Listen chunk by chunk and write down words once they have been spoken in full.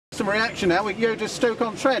some reaction now. We can go to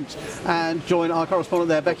Stoke-on-Trent and join our correspondent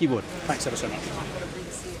there, Beccy Wood. Thanks ever so much.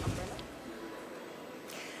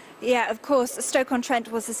 Yeah, of course,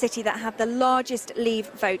 Stoke-on-Trent was the city that had the largest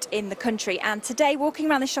Leave vote in the country. And today, walking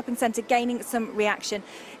around the shopping centre, gaining some reaction,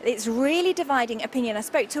 it's really dividing opinion. I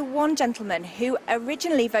spoke to one gentleman who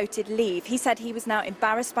originally voted Leave. He said he was now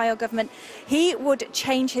embarrassed by our government. He would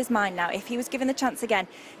change his mind now. If he was given the chance again,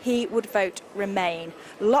 he would vote Remain.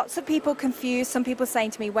 Lots of people confused. Some people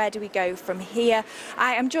saying to me, where do we go from here?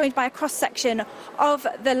 I am joined by a cross-section of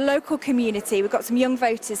the local community. We've got some young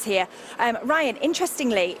voters here. Ryan,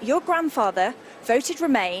 interestingly, your grandfather voted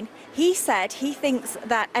Remain. He said he thinks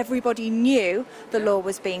that everybody knew the law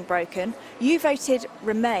was being broken. You voted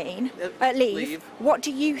Remain, Leave. What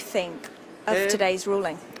do you think of today's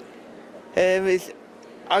ruling? I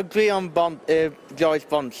agree on Joris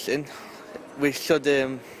Bohnson. We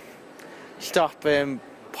should stop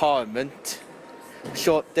Parliament,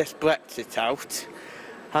 sort this Brexit out,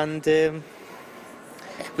 and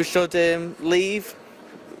we should leave.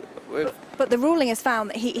 But the ruling has found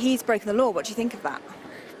that he's broken the law. What do you think of that?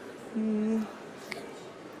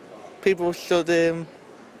 People should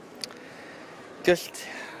just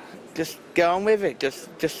get on with it.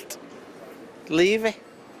 Just leave it.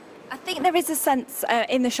 I think there is a sense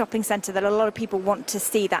in the shopping centre that a lot of people want to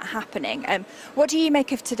see that happening. What do you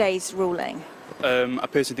make of today's ruling? I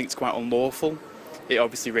personally think it's quite unlawful. It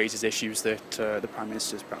obviously raises issues that the Prime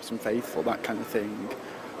Minister's perhaps unfaithful, that kind of thing.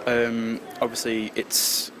 Obviously,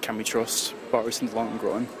 can we trust Boris in the long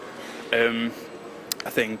run? I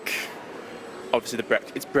think obviously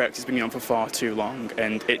Brexit's been going on for far too long,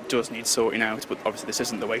 and it does need sorting out. But obviously, this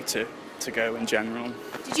isn't the way to go in general.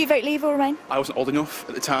 Did you vote Leave or Remain? I wasn't old enough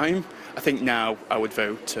at the time. I think now I would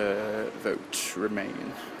vote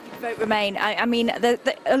Remain. Vote Remain. I mean,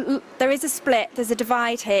 there is a split. There's a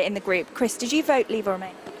divide here in the group. Chris, did you vote Leave or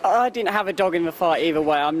Remain? I didn't have a dog in the fight either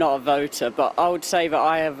way. I'm not a voter, but I would say that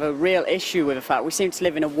I have a real issue with the fact we seem to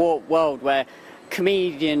live in a warped world where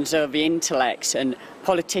comedians are the intellects and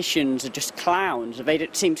politicians are just clowns. They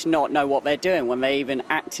don't seem to not know what they're doing when they're even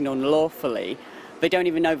acting unlawfully. They don't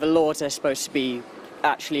even know the laws they're supposed to be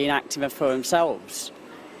actually enacting for themselves.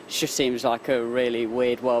 It just seems like a really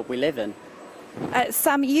weird world we live in.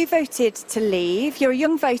 Sam, you voted to Leave. You're a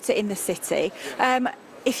young voter in the city.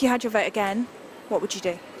 If you had your vote again, what would you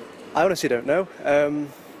do? I honestly don't know.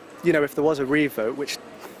 You know, if there was a revote, which,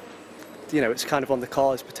 you know, it's kind of on the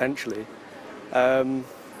cards potentially,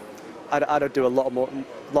 I'd do a lot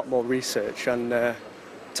more research. And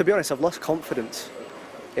to be honest, I've lost confidence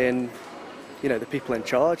in, you know, the people in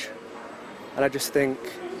charge. And I just think,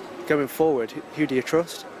 going forward, who do you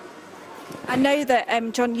trust? I know that,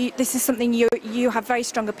 John, this is something you have very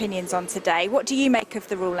strong opinions on today. What do you make of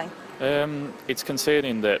the ruling? It's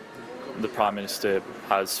concerning that the Prime Minister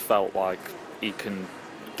has felt like he can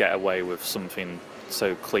get away with something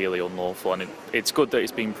so clearly unlawful, and it's good that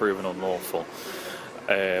it's been proven unlawful,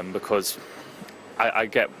 because I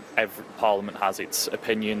get Parliament has its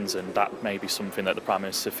opinions, and that may be something that the Prime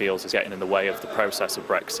Minister feels is getting in the way of the process of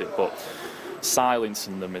Brexit, but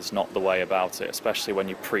silencing them is not the way about it, especially when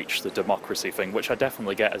you preach the democracy thing, which I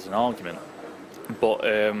definitely get as an argument, but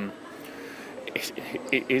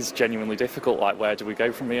it is genuinely difficult. Like, where do we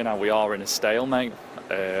go from here now? We are in a stalemate,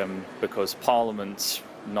 because Parliament's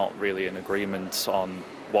not really in agreement on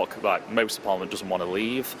what, like, most of Parliament doesn't want to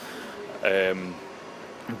leave,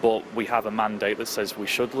 but we have a mandate that says we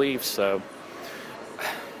should leave, so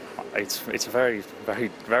it's a very, very,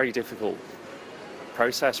 very difficult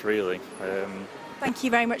process, really. Thank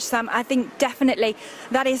you very much, Sam. I think definitely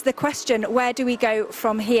that is the question. Where do we go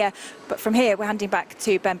from here? But from here, we're handing back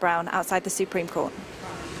to Ben Brown outside the Supreme Court.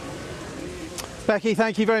 Beccy,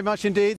 thank you very much indeed.